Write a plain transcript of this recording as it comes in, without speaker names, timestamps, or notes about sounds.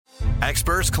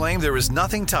Experts claim there is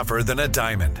nothing tougher than a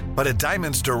diamond. But at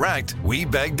Diamonds Direct, we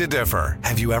beg to differ.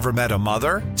 Have you ever met a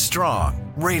mother? Strong,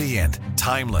 radiant,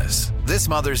 timeless. This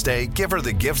Mother's Day, give her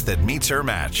the gift that meets her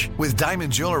match. With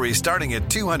diamond jewelry starting at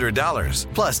 $200.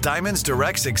 Plus, Diamonds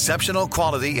Direct's exceptional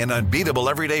quality and unbeatable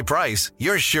everyday price,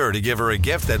 you're sure to give her a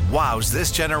gift that wows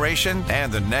this generation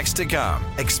and the next to come.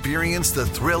 Experience the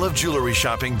thrill of jewelry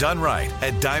shopping done right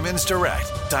at Diamonds Direct.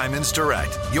 Diamonds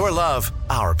Direct. Your love,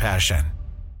 our passion.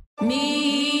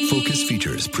 Focus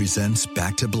Features presents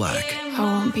Back to Black. I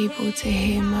want people to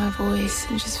hear my voice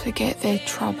and just forget their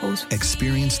troubles.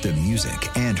 Experience the music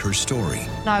and her story.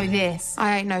 Know this,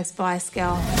 I ain't no Spice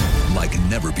Girl. Like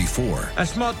never before.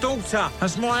 That's my daughter.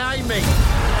 That's my Amy.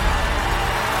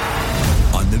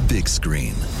 On the big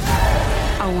screen.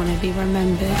 I want to be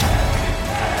remembered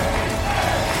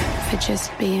for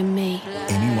just being me.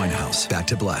 Amy Winehouse, Back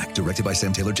to Black, directed by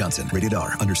Sam Taylor Johnson. Rated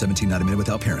R, under 17, not a minute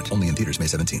without parent. Only in theaters May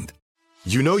 17th.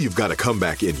 You know you've got a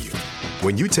comeback in you.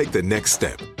 When you take the next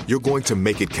step, you're going to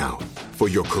make it count. For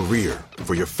your career,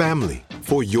 for your family,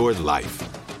 for your life.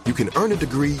 You can earn a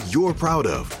degree you're proud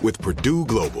of with Purdue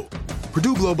Global.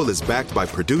 Purdue Global is backed by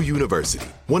Purdue University,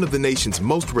 one of the nation's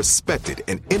most respected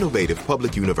and innovative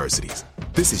public universities.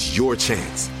 This is your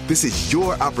chance. This is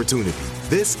your opportunity.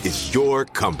 This is your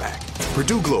comeback.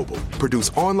 Purdue Global, Purdue's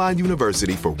online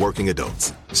university for working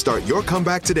adults. Start your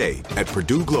comeback today at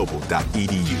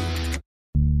purdueglobal.edu.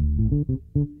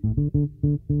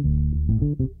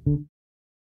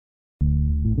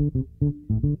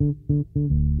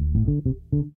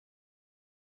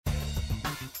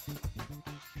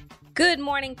 Good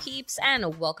morning, peeps,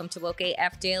 and welcome to Woke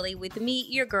AF Daily with me,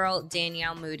 your girl,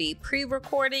 Danielle Moody,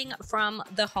 pre-recording from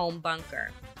the home bunker.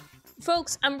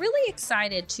 Folks, I'm really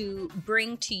excited to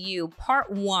bring to you part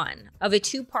one of a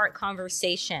two-part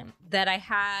conversation that I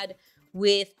had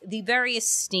with the very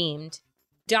esteemed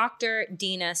Dr.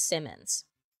 Dina Simmons.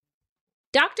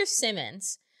 Dr.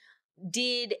 Simmons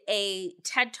did a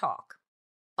TED Talk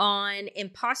on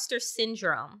imposter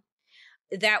syndrome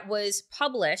that was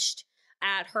published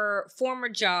at her former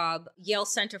job, Yale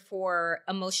Center for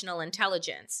Emotional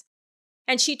Intelligence.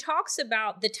 And she talks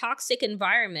about the toxic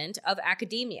environment of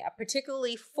academia,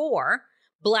 particularly for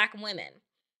Black women.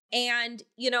 And,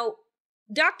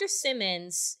 Dr.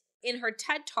 Simmons, in her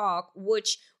TED Talk,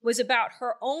 which was about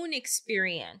her own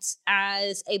experience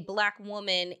as a Black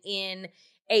woman in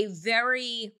a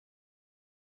very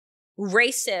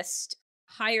racist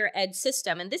higher ed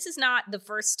system. And this is not the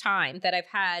first time that I've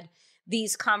had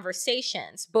these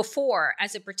conversations before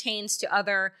as it pertains to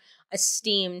other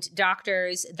esteemed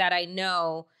doctors that I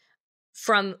know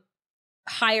from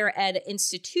higher ed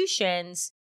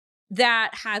institutions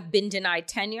that have been denied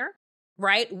tenure,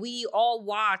 right? We all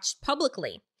watched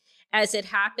publicly as it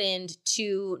happened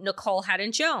to Nicole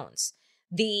Haddon-Jones,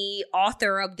 the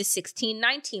author of the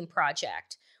 1619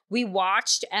 Project. We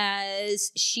watched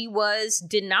as she was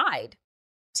denied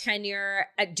tenure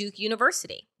at Duke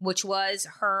University, which was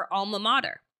her alma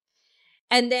mater.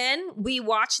 And then we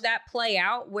watched that play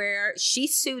out where she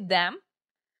sued them,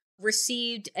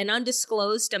 received an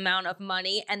undisclosed amount of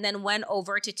money, and then went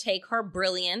over to take her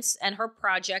brilliance and her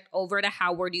project over to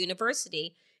Howard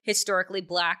University, historically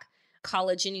Black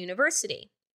college and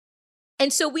university.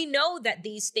 And so we know that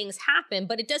these things happen,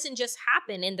 but it doesn't just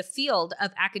happen in the field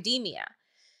of academia.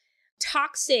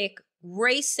 Toxic,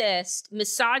 racist,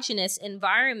 misogynist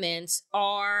environments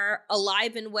are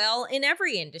alive and well in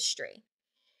every industry.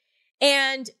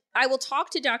 And I will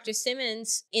talk to Dr.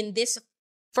 Simmons in this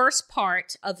first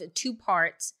part of 2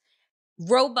 parts,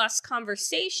 robust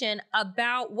conversation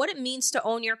about what it means to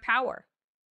own your power,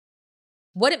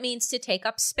 what it means to take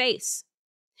up space.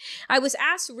 I was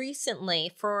asked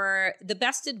recently for the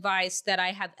best advice that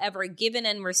I have ever given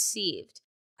and received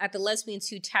at the Lesbians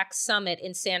Who Tech Summit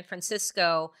in San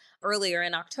Francisco earlier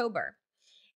in October.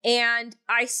 And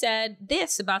I said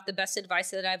this about the best advice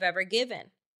that I've ever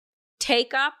given.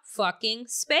 Take up fucking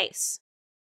space.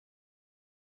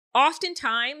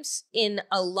 Oftentimes in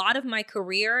a lot of my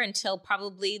career until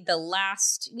probably the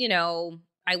last,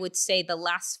 I would say the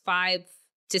last 5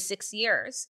 to 6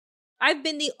 years, I've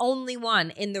been the only one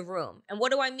in the room. And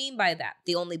what do I mean by that?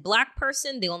 The only Black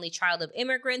person, the only child of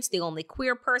immigrants, the only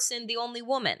queer person, the only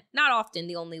woman. Not often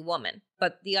the only woman,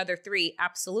 but the other 3,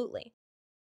 absolutely.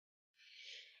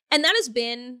 And that has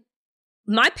been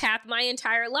my path my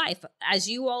entire life. As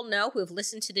you all know, who have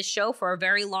listened to this show for a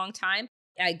very long time,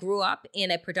 I grew up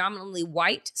in a predominantly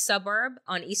white suburb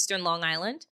on Eastern Long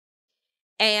Island.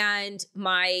 And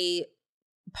my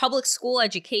public school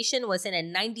education was in a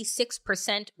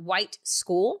 96% white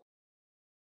school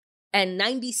and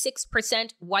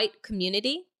 96% white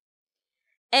community.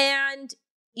 And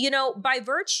by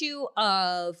virtue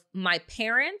of my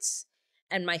parents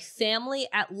and my family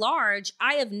at large,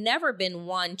 I have never been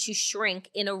one to shrink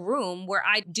in a room where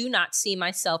I do not see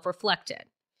myself reflected.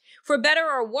 For better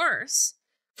or worse,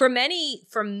 for many,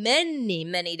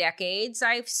 many decades,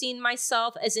 I've seen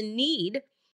myself as the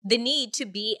need to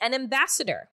be an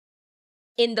ambassador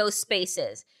in those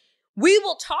spaces. We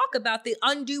will talk about the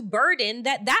undue burden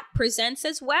that presents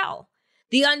as well.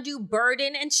 The undue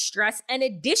burden and stress and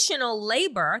additional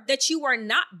labor that you are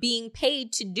not being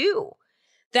paid to do.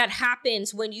 That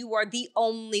happens when you are the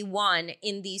only one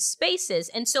in these spaces.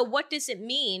 And so what does it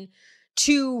mean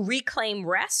to reclaim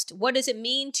rest? What does it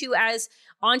mean to, as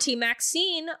Auntie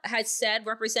Maxine has said,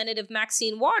 Representative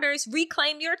Maxine Waters,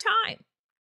 reclaim your time,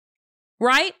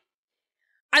 right?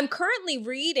 I'm currently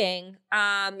reading,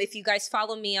 if you guys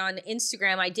follow me on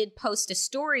Instagram, I did post a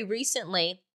story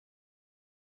recently.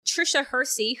 Tricia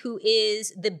Hersey, who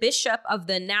is the bishop of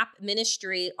the NAP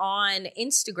ministry on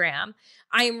Instagram,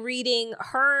 I am reading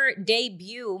her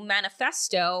debut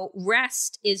manifesto,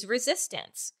 Rest is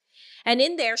Resistance. And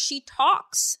in there, she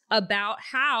talks about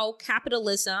how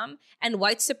capitalism and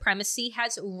white supremacy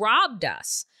has robbed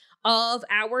us of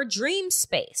our dream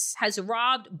space, has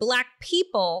robbed Black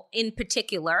people in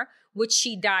particular, which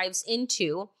she dives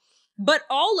into, but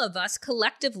all of us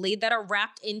collectively that are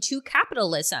wrapped into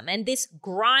capitalism and this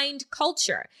grind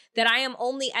culture that I am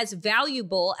only as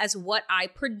valuable as what I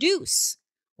produce,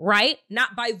 right?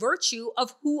 Not by virtue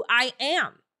of who I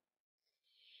am.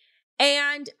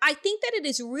 And I think that it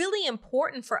is really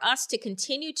important for us to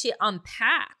continue to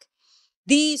unpack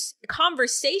these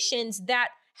conversations that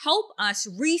help us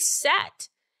reset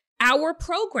our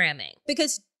programming,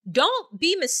 because don't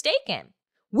be mistaken,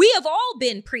 we have all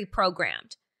been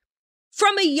pre-programmed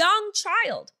from a young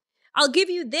child. I'll give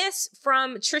you this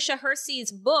from Tricia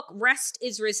Hersey's book, Rest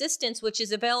is Resistance, which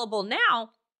is available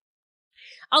now.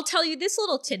 I'll tell you this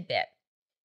little tidbit.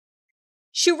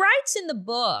 She writes in the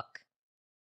book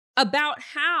about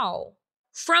how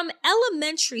from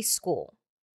elementary school,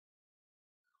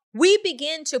 we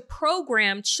begin to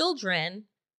program children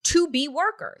to be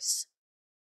workers.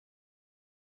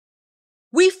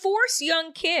 We force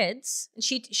young kids, and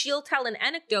she'll tell an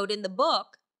anecdote in the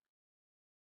book,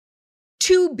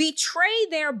 to betray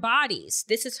their bodies.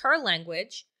 This is her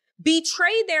language.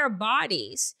 Betray their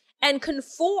bodies and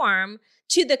conform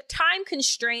to the time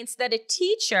constraints that a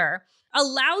teacher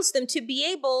allows them to be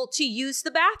able to use the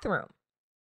bathroom.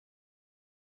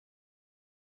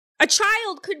 A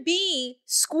child could be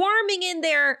squirming in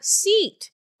their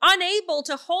seat, unable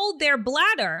to hold their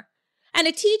bladder, and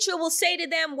a teacher will say to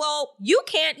them, well, you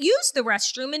can't use the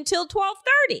restroom until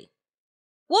 12:30.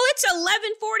 Well, it's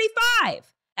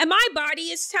 11:45, and my body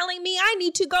is telling me I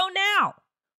need to go now.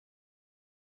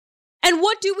 And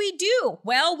what do?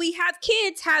 Well, we have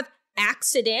kids have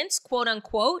accidents, quote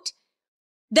unquote,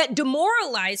 that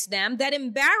demoralize them, that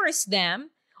embarrass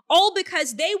them, all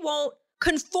because they won't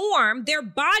conform, their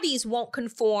bodies won't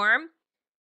conform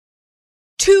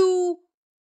to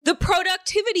the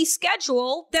productivity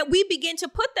schedule that we begin to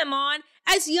put them on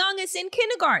as young as in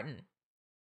kindergarten.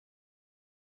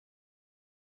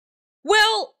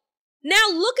 Well, now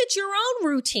look at your own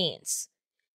routines.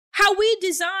 How we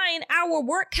design our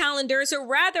work calendars, or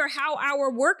rather how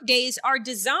our work days are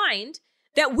designed,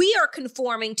 that we are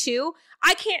conforming to.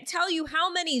 I can't tell you how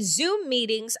many Zoom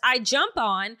meetings I jump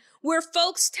on where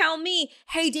folks tell me,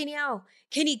 hey, Danielle,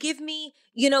 can you give me,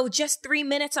 just 3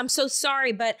 minutes? I'm so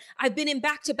sorry, but I've been in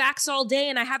back-to-backs all day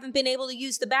and I haven't been able to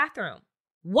use the bathroom.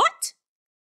 What?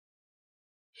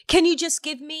 Can you just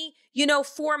give me,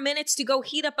 4 minutes to go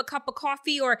heat up a cup of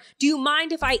coffee? Or do you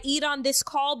mind if I eat on this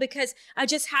call because I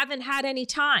just haven't had any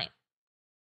time?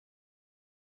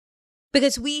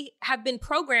 Because we have been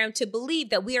programmed to believe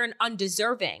that we are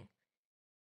undeserving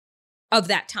of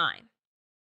that time.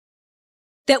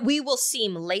 That we will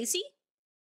seem lazy.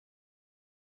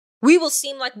 We will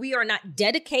seem like we are not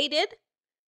dedicated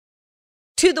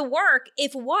to the work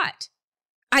if what?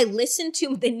 I listen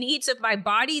to the needs of my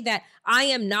body, that I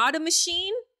am not a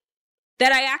machine,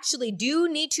 that I actually do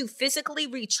need to physically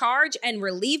recharge and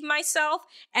relieve myself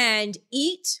and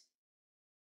eat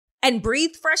and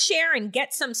breathe fresh air and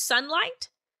get some sunlight.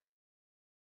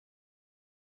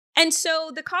 And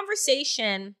so the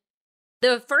conversation,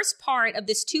 the first part of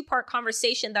this 2-part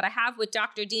conversation that I have with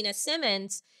Dr. Dina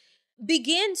Simmons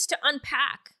begins to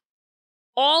unpack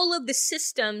all of the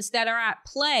systems that are at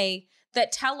play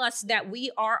that tell us that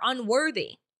we are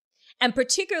unworthy, and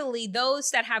particularly those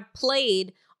that have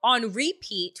played on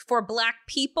repeat for Black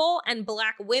people and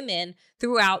Black women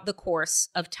throughout the course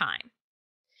of time.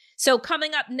 So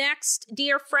coming up next,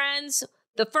 dear friends,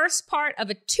 the first part of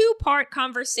a 2-part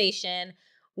conversation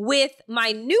with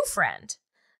my new friend,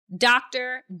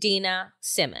 Dr. Dina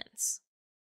Simmons.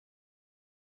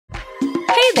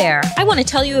 Hey there! I want to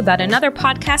tell you about another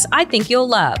podcast I think you'll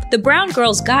love. The Brown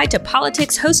Girls Guide to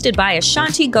Politics, hosted by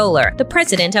Ashanti Goler, the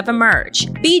president of Emerge.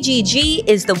 BGG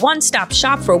is the one-stop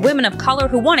shop for women of color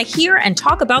who want to hear and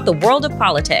talk about the world of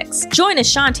politics. Join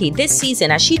Ashanti this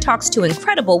season as she talks to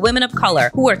incredible women of color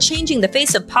who are changing the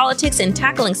face of politics and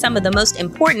tackling some of the most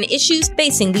important issues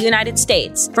facing the United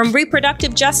States, from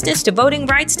reproductive justice to voting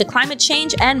rights to climate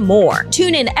change and more.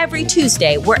 Tune in every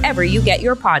Tuesday wherever you get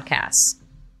your podcasts.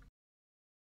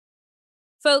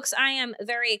 Folks, I am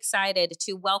very excited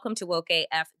to welcome to Woke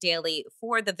AF Daily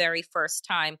for the very first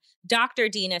time, Dr.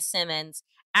 Dina Simmons,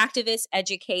 activist,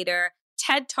 educator,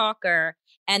 TED Talker,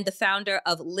 and the founder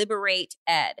of Liberate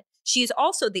Ed. She is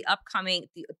also the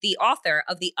author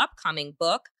of the upcoming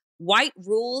book, White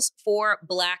Rules for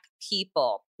Black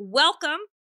People. Welcome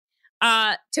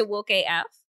to Woke AF.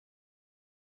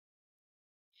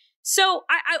 So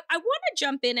I want to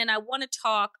jump in and I want to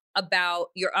talk about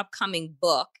your upcoming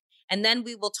book. And then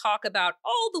we will talk about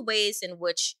all the ways in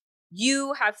which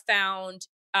you have found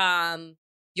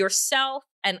yourself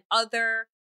and other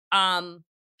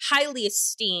highly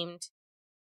esteemed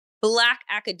Black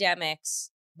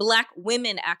academics, Black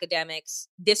women academics,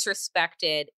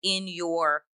 disrespected in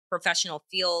your professional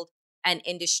field and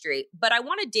industry. But I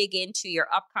want to dig into your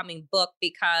upcoming book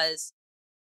because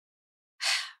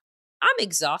I'm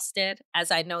exhausted,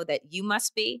 as I know that you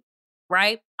must be,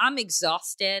 right? I'm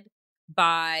exhausted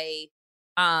by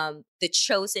the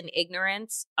chosen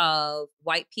ignorance of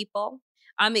white people.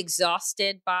 I'm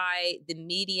exhausted by the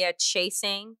media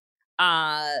chasing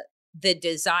the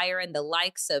desire and the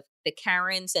likes of the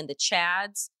Karens and the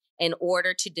Chads in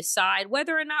order to decide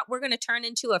whether or not we're going to turn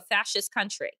into a fascist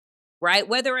country, right?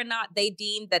 Whether or not they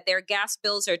deem that their gas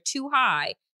bills are too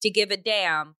high to give a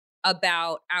damn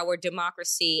about our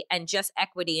democracy and just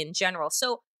equity in general.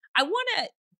 So I want to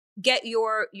get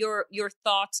your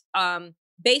thoughts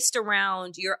based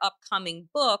around your upcoming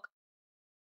book.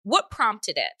 What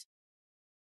prompted it?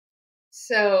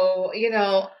 So,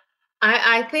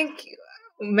 I think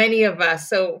many of us,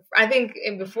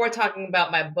 before talking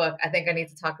about my book, I think I need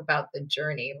to talk about the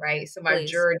journey, right? So my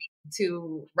journey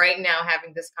to right now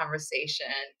having this conversation,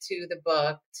 to the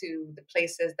book, to the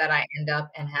places that I end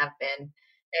up and have been,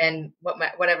 and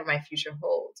whatever my future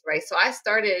holds, right? So I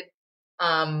started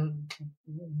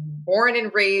born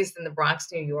and raised in the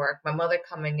Bronx, New York. My mother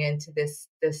coming into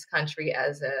this country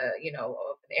as an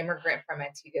immigrant from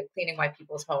Antigua, cleaning white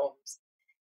people's homes,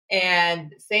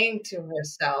 and saying to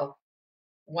herself,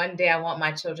 one day I want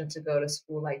my children to go to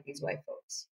school like these white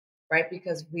folks, right?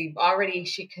 Because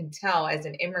she can tell as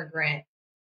an immigrant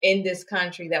in this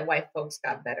country that white folks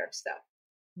got better stuff,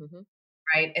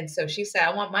 right? And so she said,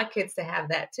 I want my kids to have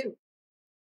that too.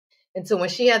 And so when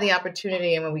she had the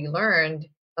opportunity and when we learned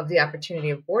of the opportunity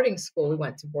of boarding school, we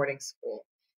went to boarding school.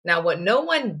 Now, what no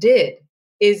one did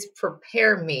is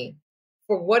prepare me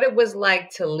for what it was like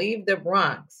to leave the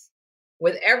Bronx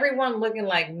with everyone looking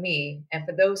like me. And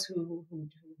for those who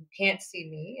can't see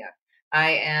me,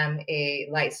 I am a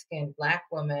light-skinned Black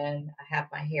woman. I have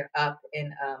my hair up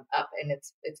in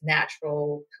its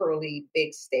natural, curly,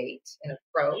 big state in a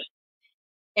fro.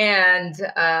 And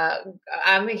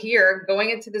I'm here going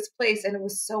into this place, and it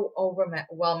was so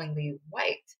overwhelmingly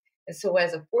white. And so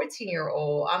as a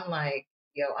 14-year-old, I'm like,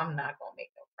 I'm not going to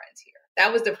make no friends here.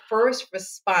 That was the first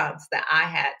response that I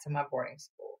had to my boarding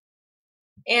school.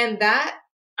 And that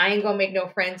I ain't going to make no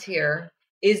friends here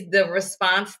is the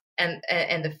response and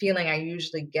the feeling I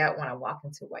usually get when I walk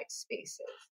into white spaces.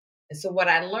 And so what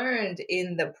I learned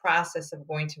in the process of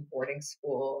going to boarding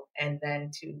school and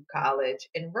then to college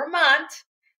in Vermont,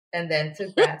 and then to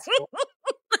grad school.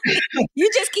 You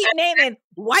just keep naming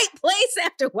white place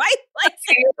after white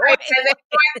place. Right. And then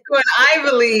going to an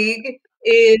Ivy League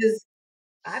is,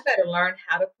 I better learn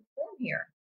how to perform here,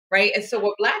 right? And so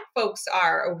what Black folks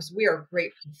are, is we are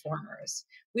great performers.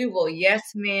 We will yes,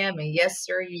 ma'am, and yes,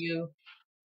 sir, you,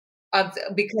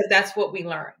 because that's what we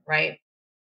learn, right?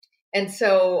 And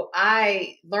so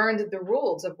I learned the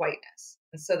rules of whiteness.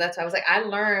 And so that's why I was like, I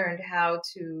learned how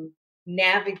to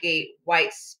navigate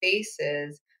white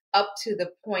spaces up to the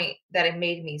point that it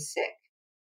made me sick,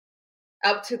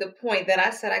 up to the point that I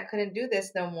said I couldn't do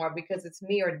this no more because it's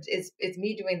me or it's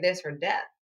me doing this or death.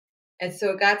 And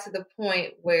so it got to the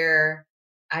point where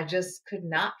I just could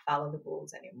not follow the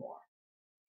rules anymore.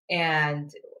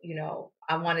 And,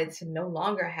 I wanted to no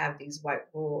longer have these white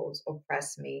rules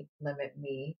oppress me, limit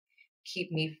me,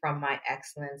 keep me from my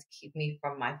excellence, keep me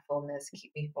from my fullness,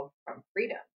 keep me from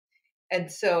freedom. And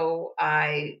so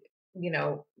I,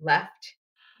 left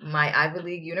my Ivy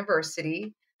League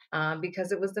university.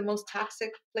 because it was the most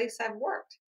toxic place I've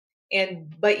worked.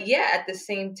 But yeah, at the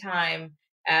same time,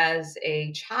 as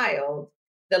a child,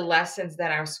 the lessons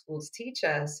that our schools teach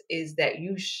us is that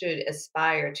you should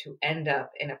aspire to end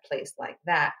up in a place like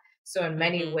that. So in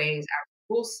many Mm-hmm. ways, our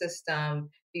school system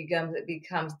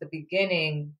becomes the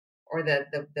beginning, or the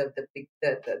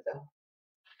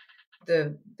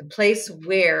place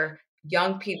where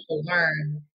young people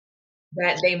learn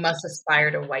that they must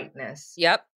aspire to whiteness.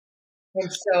 Yep.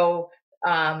 And so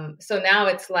now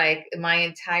it's like my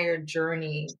entire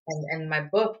journey, and my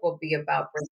book will be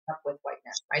about breaking up with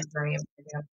whiteness, my journey of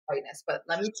breaking up with whiteness. But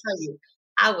let me tell you,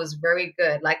 I was very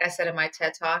good. Like I said in my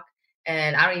TED Talk,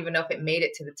 and I don't even know if it made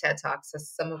it to the TED Talk, so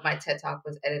some of my TED Talk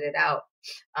was edited out.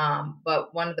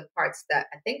 But one of the parts that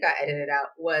I think I edited out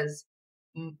was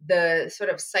the sort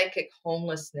of psychic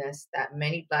homelessness that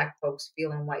many Black folks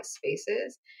feel in white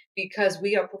spaces, because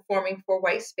we are performing for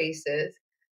white spaces.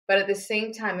 But at the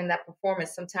same time, in that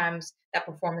performance, sometimes that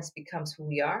performance becomes who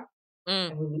we are,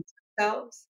 and we lose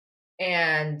ourselves.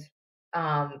 And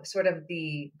sort of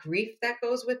the grief that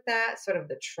goes with that, sort of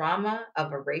the trauma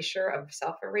of erasure, of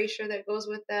self erasure that goes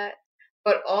with that.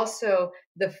 But also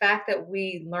the fact that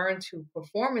we learn to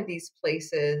perform in these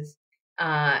places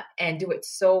and do it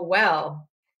so well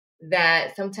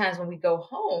that sometimes when we go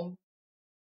home,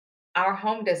 our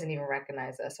home doesn't even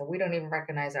recognize us, or we don't even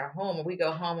recognize our home, or we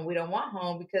go home and we don't want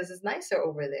home because it's nicer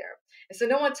over there. And so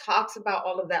no one talks about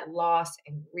all of that loss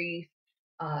and grief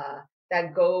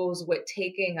that goes with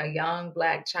taking a young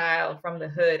Black child from the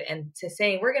hood and to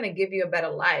saying, we're going to give you a better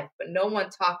life. But no one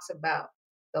talks about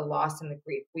the loss and the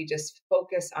grief. We just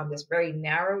focus on this very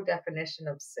narrow definition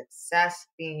of success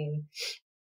being,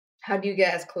 how do you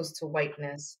get as close to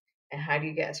whiteness, and how do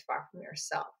you get as far from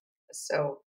yourself?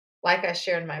 So, like I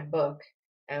share in my book,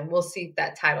 and we'll see if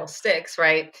that title sticks,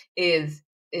 right, is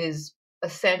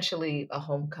essentially a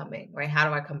homecoming, right? How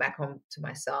do I come back home to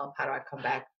myself? How do I come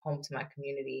back home to my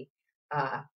community?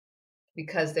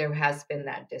 Because there has been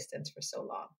that distance for so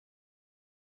long.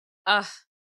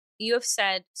 You have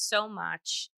said so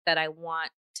much that I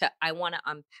want to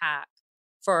unpack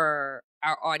for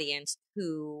our audience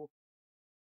who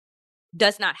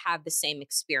does not have the same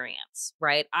experience,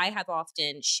 right? I have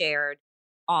often shared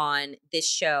on this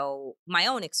show my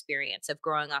own experience of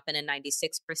growing up in a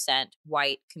 96%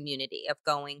 white community, of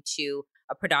going to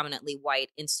a predominantly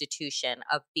white institution,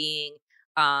 of being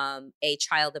a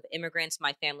child of immigrants.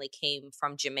 My family came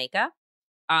from Jamaica.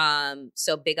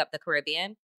 So big up the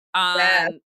Caribbean. Yeah.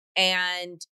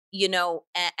 And,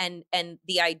 and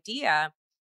the idea,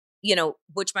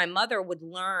 which my mother would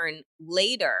learn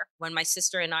later when my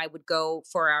sister and I would go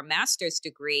for our master's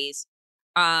degrees,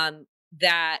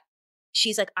 that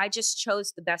she's like, I just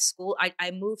chose the best school.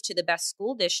 I moved to the best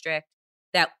school district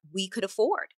that we could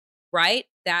afford, right?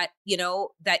 That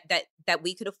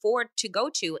we could afford to go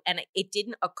to. And it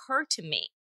didn't occur to me,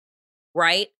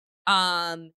 right?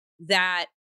 That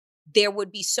there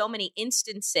would be so many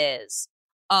instances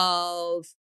of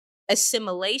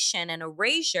assimilation and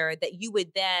erasure that you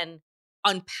would then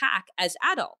unpack as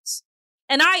adults.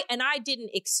 And I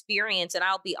didn't experience, and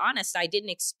I'll be honest, I didn't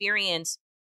experience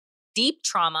deep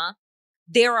trauma.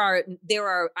 There are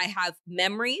I have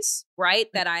memories, right,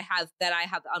 that I have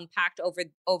unpacked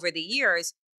over the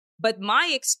years, but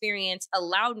my experience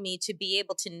allowed me to be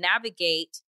able to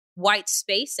navigate white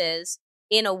spaces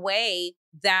in a way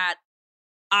that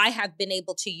I have been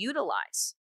able to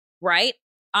utilize, right?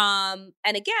 And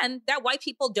again, that white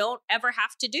people don't ever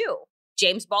have to do.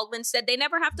 James Baldwin said they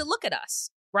never have to look at us,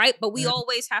 right? But we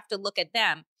always have to look at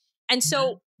them. And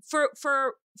so for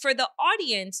the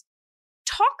audience,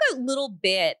 talk a little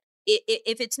bit,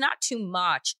 if it's not too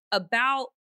much, about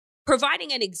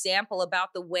providing an example about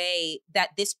the way that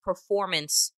this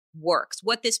performance works,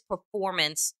 what this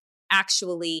performance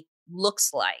actually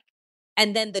looks like.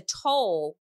 And then the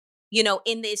toll,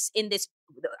 in this,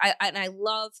 I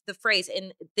love the phrase,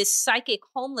 in this psychic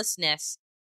homelessness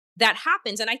that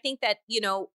happens. And I think that,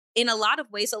 in a lot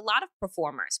of ways, a lot of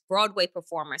performers, Broadway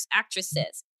performers,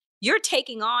 actresses, you're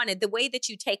taking on, and the way that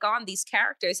you take on these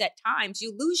characters at times,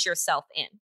 you lose yourself in,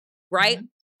 right?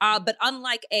 Mm-hmm. But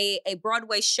unlike a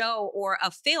Broadway show or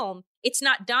a film, it's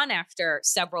not done after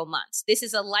several months. This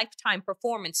is a lifetime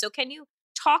performance. So can you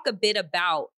talk a bit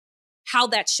about how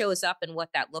that shows up and what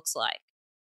that looks like?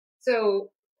 So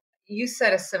you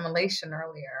said assimilation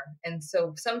earlier. And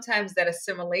so sometimes that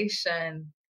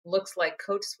assimilation looks like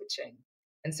code switching.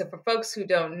 And so for folks who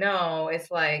don't know,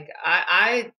 it's like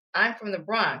I'm from the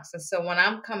Bronx. And so when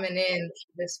I'm coming in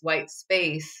this white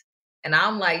space and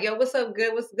I'm like, yo, what's up,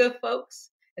 good? What's good,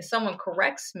 folks? And someone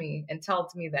corrects me and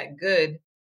tells me that good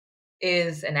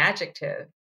is an adjective.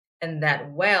 and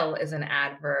that well is an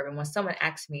adverb. And when someone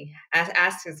asks me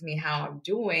how I'm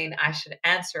doing, I should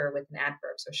answer with an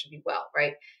adverb. So it should be well,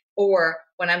 right? Or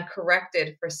when I'm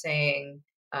corrected for saying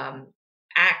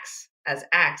acts as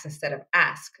acts instead of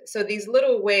ask. So these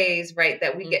little ways, right,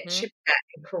 that we get chipped at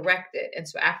and corrected. And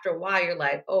so after a while, you're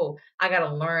like, oh, I got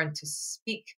to learn to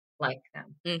speak like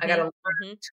them. I got to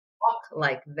learn to walk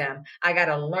like them. I got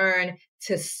to learn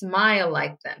to smile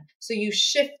like them. So you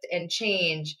shift and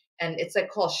change. And it's like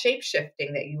called shape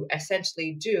shifting that you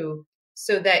essentially do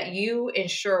so that you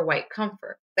ensure white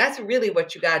comfort. That's really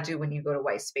what you got to do when you go to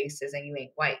white spaces and you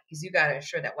ain't white, because you got to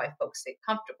ensure that white folks stay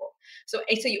comfortable. So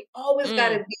you always got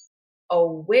to be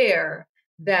aware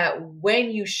that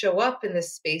when you show up in the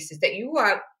spaces that you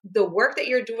are, the work that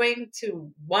you're doing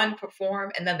to one,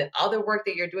 perform, and then the other work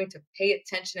that you're doing to pay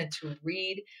attention and to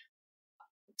read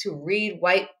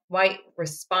white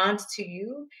response to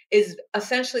you is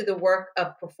essentially the work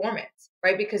of performance,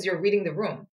 right? Because you're reading the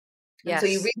room. Yes. So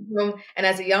you read the room, and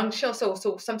as a young child,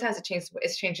 so sometimes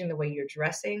it's changing the way you're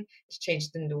dressing, it's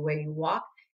changing the way you walk,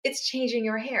 it's changing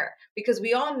your hair, because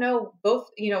we all know both,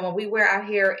 when we wear our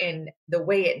hair in the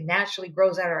way it naturally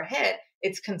grows out our head,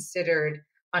 it's considered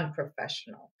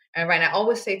unprofessional. And right, I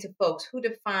always say to folks, who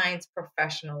defines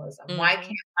professionalism? Why can't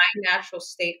my natural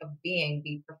state of being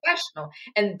be professional?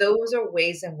 And those are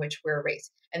ways in which we're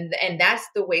erased. And that's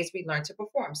the ways we learn to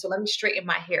perform. So let me straighten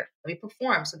my hair. Let me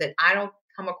perform so that I don't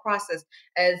come across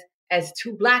as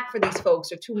too Black for these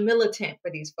folks or too militant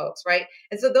for these folks, right?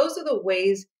 And so those are the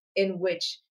ways in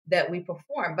which that we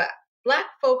perform. But Black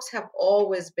folks have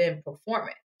always been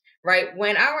performing, right?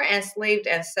 When our enslaved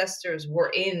ancestors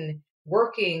were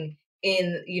working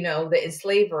in, the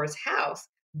enslaver's house,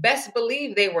 best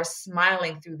believe they were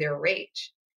smiling through their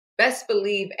rage. Best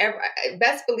believe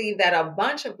that a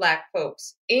bunch of Black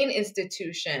folks in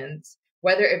institutions,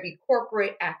 whether it be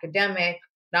corporate, academic,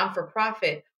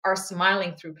 non-for-profit, are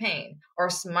smiling through pain or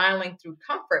smiling through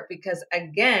comfort, because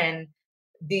again,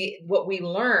 what we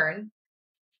learn,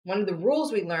 one of the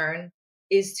rules we learn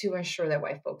is to ensure that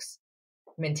white folks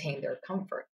maintain their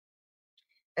comfort.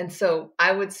 And so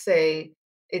I would say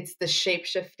it's the shape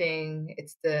shifting,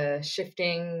 it's the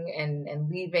shifting and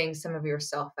leaving some of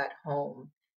yourself at home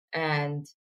and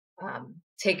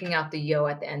taking out the yo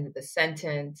at the end of the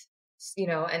sentence.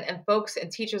 And folks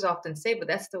and teachers often say, but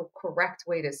that's the correct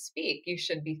way to speak. You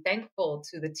should be thankful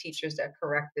to the teachers that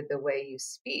corrected the way you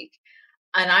speak.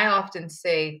 And I often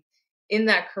say in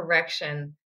that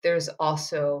correction, there's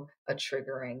also a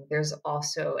triggering. There's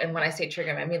also, and when I say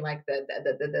triggering, I mean like the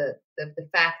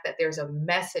fact that there's a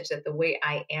message that the way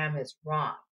I am is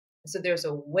wrong. So there's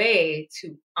a way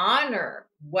to honor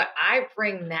what I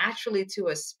bring naturally to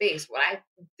a space, what I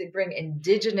bring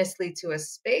indigenously to a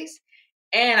space.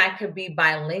 And I could be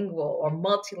bilingual or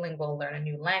multilingual, learn a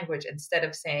new language instead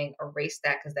of saying erase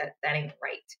that because that ain't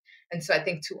right. And so I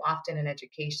think too often in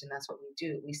education, that's what we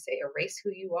do. We say erase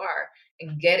who you are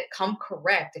and come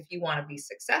correct if you want to be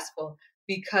successful,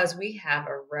 because we have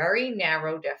a very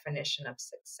narrow definition of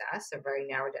success, a very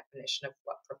narrow definition of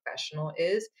what professional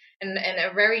is, and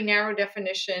a very narrow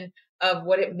definition of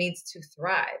what it means to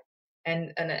thrive.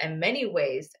 And in many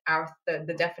ways,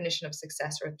 the definition of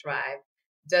success or thrive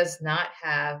does not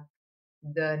have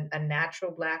a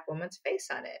natural Black woman's face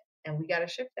on it. And we got to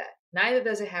shift that. Neither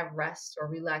does it have rest or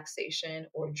relaxation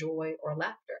or joy or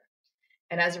laughter.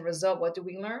 And as a result, what do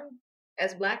we learn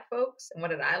as Black folks? And what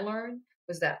did I learn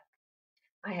was that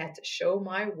I had to show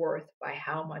my worth by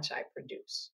how much I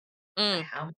produce, by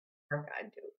how much work I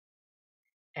do.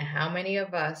 And how many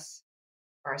of us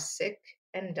are sick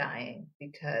and dying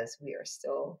because we are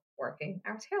still working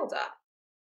our tails off.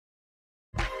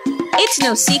 It's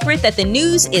no secret that the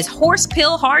news is horse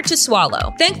pill hard to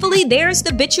swallow. Thankfully, there's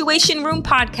the Bitchuation Room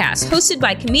podcast, hosted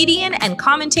by comedian and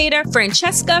commentator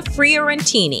Francesca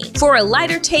Fiorentini, for a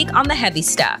lighter take on the heavy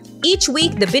stuff. Each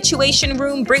week, the Bitchuation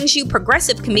Room brings you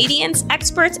progressive comedians,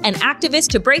 experts, and activists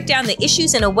to break down the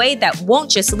issues in a way that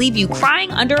won't just leave you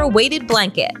crying under a weighted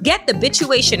blanket. Get the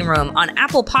Bitchuation Room on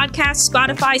Apple Podcasts,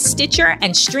 Spotify, Stitcher,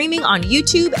 and streaming on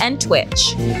YouTube and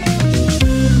Twitch.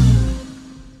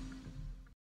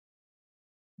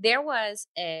 There was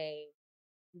I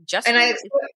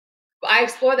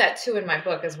explore that too in my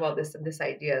book as well, this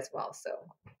idea as well. So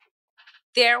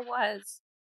there was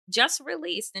just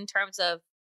released in terms of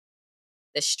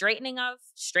the straightening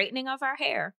of our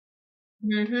hair.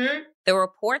 Mm-hmm. The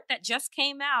report that just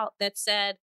came out that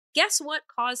said, guess what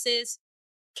causes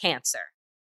cancer?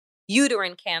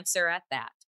 Uterine cancer at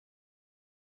that.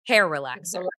 Hair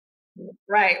relaxer.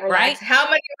 Right. Relax. Right? How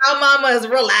many of our mamas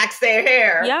relax their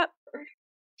hair? Yep.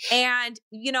 And,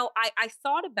 I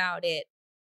thought about it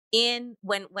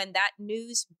when that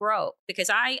news broke, because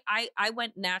I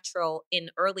went natural in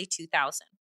early 2000.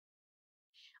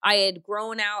 I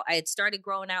had started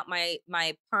growing out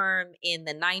my perm in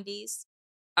the 90s.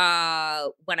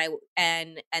 When I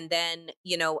and then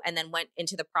went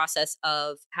into the process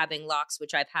of having locks,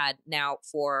 which I've had now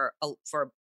for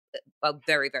a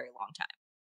very, very long time.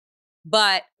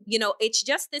 But, it's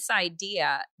just this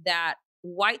idea that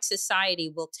white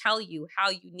society will tell you how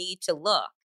you need to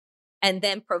look and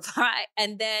then provide,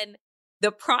 and then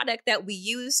the product that we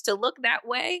use to look that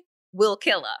way will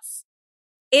kill us.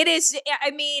 It is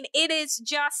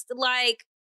just like,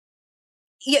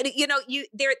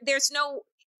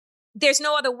 there's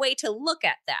no other way to look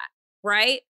at that,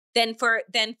 right? Than for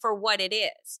what it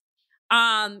is.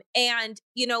 And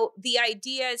the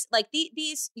ideas like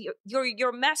these,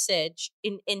 your message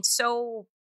in so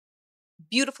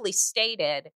beautifully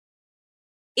stated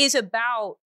is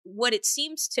about what it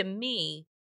seems to me,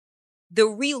 the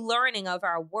relearning of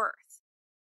our worth.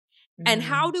 And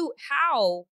how do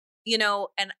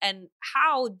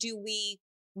we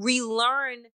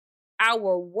relearn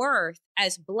our worth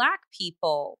as Black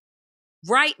people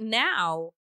right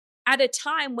now, at a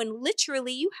time when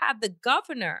literally you have the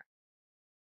governor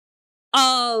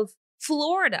of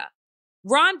Florida,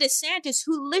 Ron DeSantis,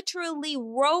 who literally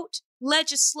wrote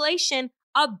legislation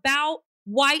about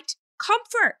white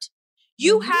comfort.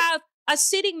 You have a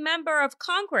sitting member of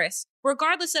Congress,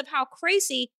 regardless of how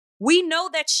crazy we know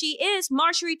that she is,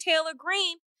 Marjorie Taylor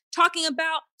Greene, talking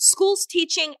about schools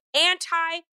teaching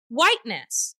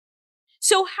anti-whiteness.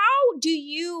 So how do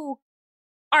you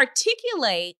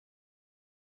articulate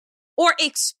or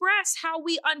express how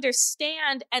we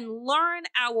understand and learn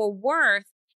our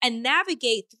worth and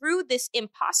navigate through this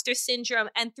imposter syndrome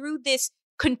and through this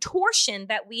contortion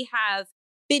that we have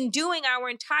been doing our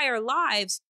entire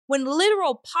lives, when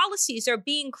literal policies are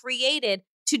being created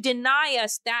to deny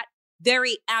us that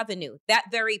very avenue, that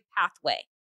very pathway?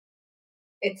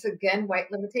 It's again white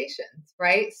limitations,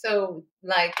 right? So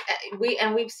like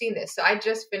we've seen this. So I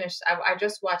just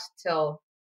watched Till,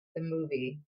 the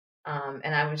movie.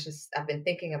 And I've been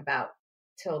thinking about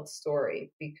Emmett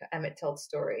Till's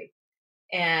story.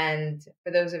 And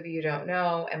for those of you who don't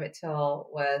know, Emmett Till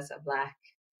was a Black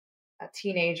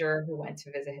teenager who went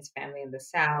to visit his family in the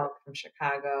South from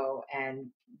Chicago and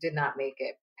did not make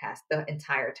it past the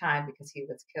entire time because he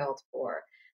was killed for,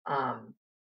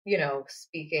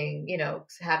 speaking,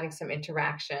 having some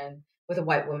interaction with a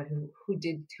white woman who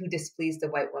displeased the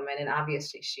white woman. And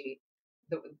obviously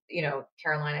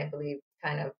Caroline, I believe,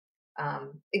 kind of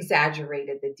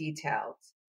exaggerated the details.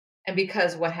 And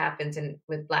because what happens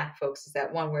with Black folks is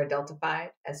that, one, we're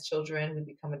adultified as children, we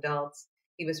become adults.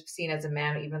 He was seen as a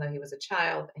man, even though he was a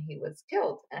child, and he was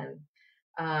killed. And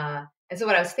so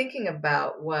what I was thinking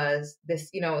about was this,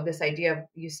 this idea of,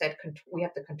 you said, we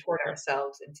have to contort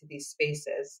ourselves into these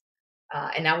spaces.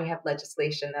 And now we have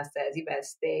legislation that says you better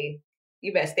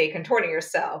stay contorting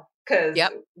yourself because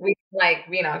we like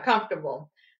being uncomfortable.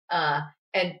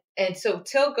 And so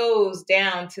Till goes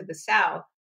down to the South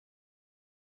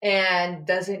and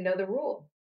doesn't know the rule,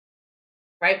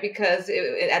 right? Because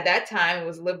at that time it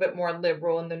was a little bit more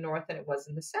liberal in the North than it was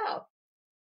in the South.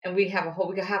 And we could have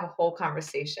a whole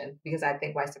conversation, because I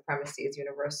think white supremacy is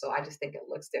universal. I just think it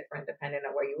looks different depending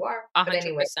on where you are. 100%. But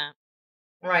anyway,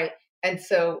 right. And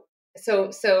so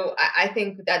I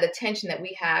think that the tension that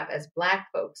we have as Black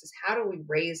folks is, how do we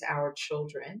raise our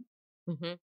children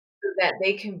so that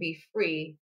they can be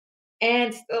free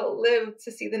and still live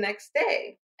to see the next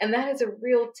day? And that is a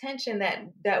real tension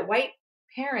that white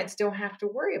parents don't have to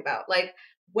worry about. Like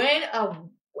when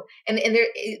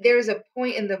there's a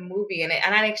point in the movie, and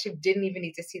I actually didn't even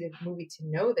need to see the movie to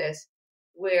know this,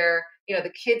 where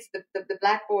the kids, the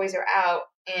Black boys are out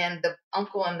and the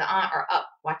uncle and the aunt are up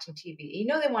watching TV.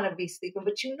 They want to be sleeping,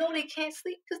 but they can't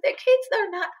sleep because their kids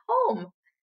are not home.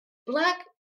 Black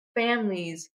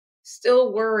families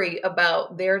still worry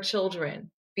about their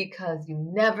children, because you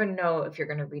never know if you're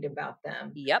going to read about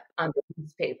them on the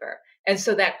newspaper. And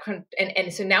so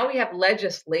so now we have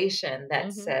legislation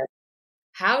that says,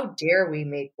 how dare we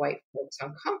make white folks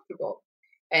uncomfortable,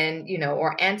 and,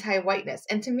 or anti-whiteness.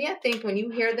 And to me, I think when you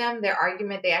hear them, their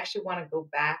argument, they actually want to go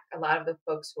back. A lot of the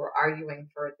folks who are arguing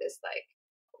for this,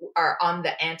 are on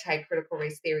the anti-critical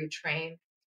race theory train,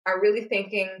 are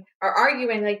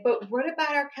arguing but what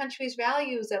about our country's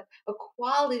values of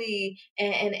equality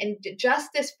and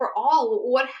justice for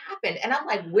all? What happened? And I'm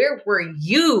like, where were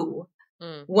you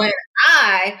when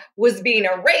I was being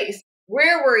erased?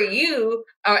 Where were you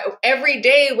every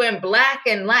day when Black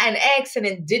and Latinx and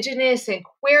Indigenous and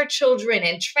queer children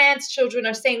and trans children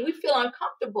are saying, we feel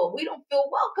uncomfortable, we don't feel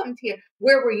welcomed here?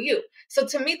 Where were you? So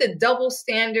to me, the double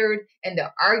standard and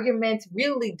the arguments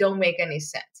really don't make any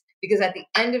sense, because at the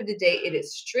end of the day, it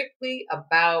is strictly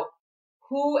about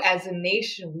who as a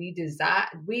nation we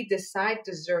decide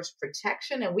deserves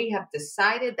protection. And we have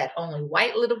decided that only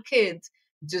white little kids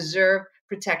deserve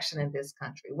protection in this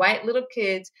country. White little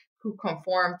kids who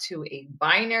conform to a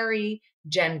binary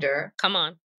gender. Come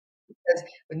on. Because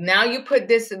now you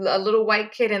put a little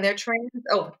white kid and they're trans.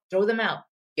 Oh, throw them out.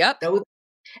 Yep.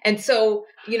 And so,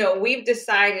 we've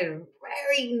decided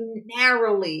very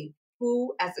narrowly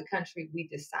who as a country we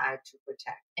decide to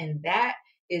protect. And that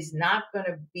is not going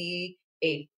to be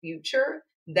a future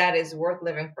that is worth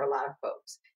living for a lot of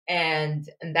folks. And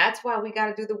that's why we got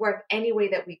to do the work any way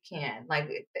that we can. Like,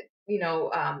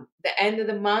 the end of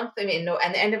the month, and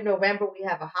the end of November, we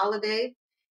have a holiday,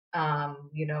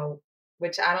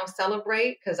 which I don't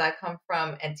celebrate because I come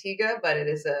from Antigua, but it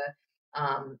is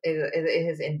it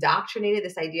has indoctrinated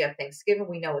this idea of Thanksgiving.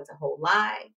 We know it's a whole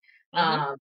lie.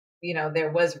 Mm-hmm.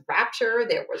 There was rapture,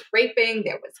 there was raping,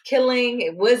 there was killing.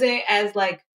 It wasn't as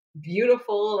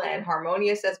beautiful and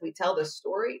harmonious as we tell the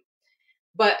story.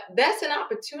 But that's an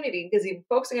opportunity, because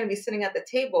folks are going to be sitting at the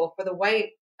table for the white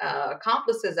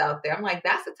accomplices out there. I'm like,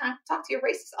 that's the time to talk to your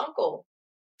racist uncle.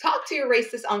 Talk to your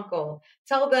racist uncle.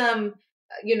 Tell them,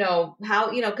 how,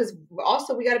 because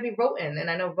also we got to be voting. And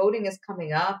I know voting is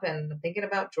coming up, and I'm thinking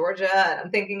about Georgia, and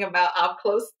I'm thinking about how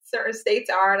close certain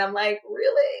states are. And I'm like,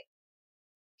 really?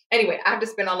 Anyway, I've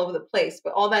just been all over the place.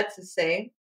 But all that to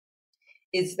say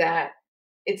is that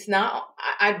it's not,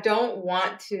 I don't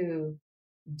want to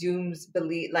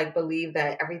believe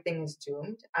that everything is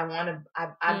doomed.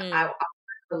 I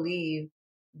believe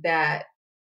that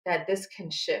this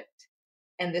can shift,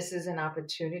 and this is an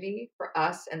opportunity for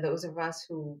us and those of us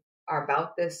who are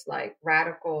about this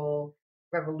radical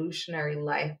revolutionary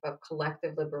life of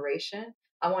collective liberation.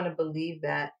 I want to believe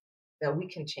that we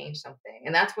can change something,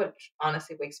 and that's what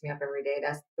honestly wakes me up every day.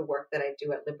 That's the work that I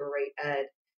do at Liberate Ed,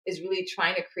 is really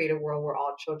trying to create a world where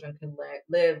all children can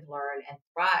live, learn, and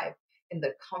thrive in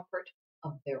the comfort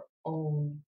of their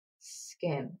own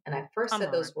skin. And I first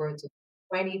said those words in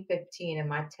 2015 in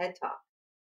my TED Talk,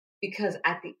 because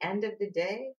at the end of the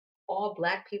day, all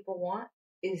Black people want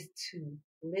is to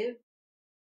live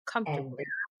and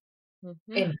live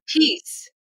in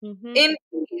peace. Mm-hmm. In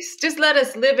peace. Just let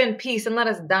us live in peace and let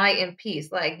us die in peace.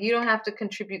 You don't have to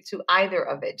contribute to either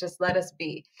of it. Just let us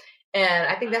be. And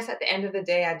I think that's at the end of the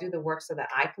day, I do the work so that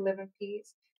I can live in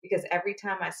peace, because every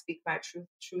time I speak my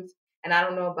truth, and I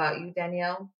don't know about you,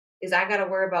 Danielle, is I got to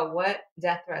worry about what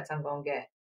death threats I'm going to get,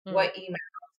 what emails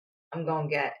I'm going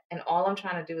to get. And all I'm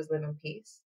trying to do is live in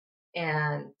peace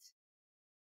and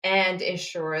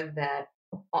ensure that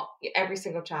every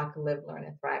single child can live, learn,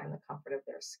 and thrive in the comfort of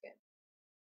their skin.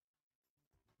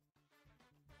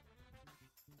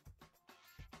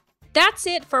 That's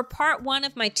it for part 1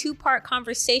 of my 2-part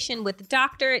conversation with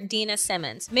Dr. Dina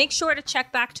Simmons. Make sure to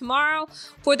check back tomorrow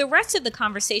for the rest of the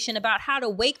conversation about how to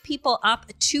wake people up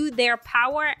to their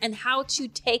power and how to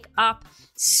take up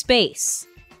space.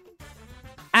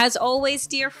 As always,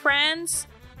 dear friends,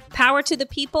 power to the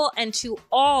people, and to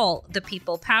all the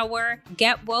people power.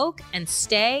 Get woke and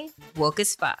stay woke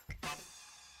as fuck.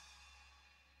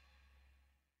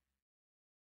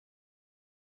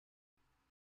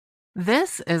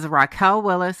 This is Raquel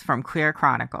Willis from Queer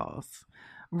Chronicles.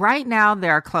 Right now,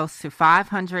 there are close to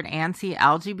 500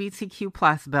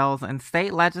 anti-LGBTQ+ bills in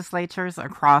state legislatures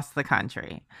across the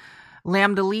country.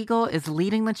 Lambda Legal is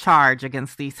leading the charge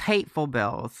against these hateful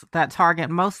bills that target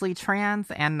mostly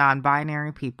trans and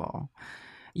non-binary people.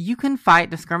 You can fight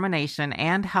discrimination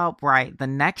and help write the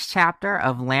next chapter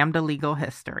of Lambda Legal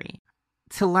history.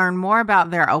 To learn more about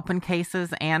their open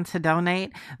cases and to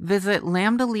donate, visit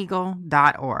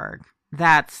lambdalegal.org.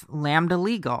 That's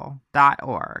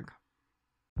lambdalegal.org.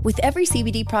 With every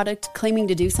CBD product claiming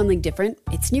to do something different,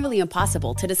 it's nearly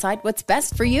impossible to decide what's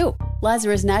best for you.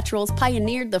 Lazarus Naturals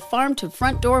pioneered the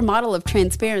farm-to-front-door model of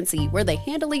transparency, where they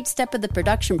handle each step of the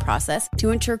production process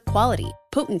to ensure quality,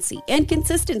 potency, and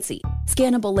consistency.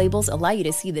 Scannable labels allow you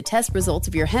to see the test results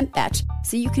of your hemp batch,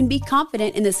 so you can be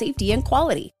confident in the safety and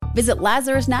quality. Visit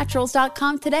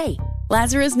LazarusNaturals.com today.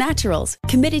 Lazarus Naturals,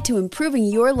 committed to improving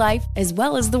your life as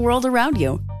well as the world around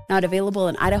you. Not available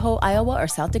in Idaho, Iowa, or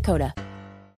South Dakota.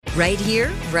 Right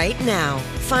here, right now.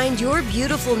 Find your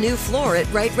beautiful new floor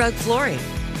at Right Rug Flooring.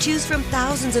 Choose from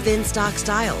thousands of in-stock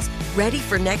styles, ready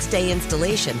for next day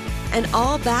installation, and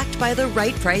all backed by the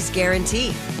right price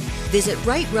guarantee. Visit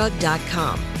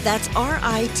rightrug.com. That's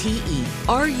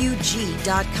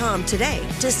RITERUG.com today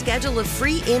to schedule a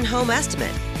free in-home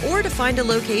estimate or to find a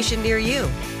location near you.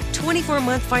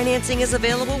 24-month financing is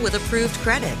available with approved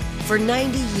credit. For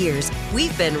 90 years,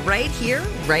 we've been right here,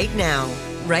 right now.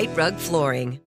 Right Rug Flooring.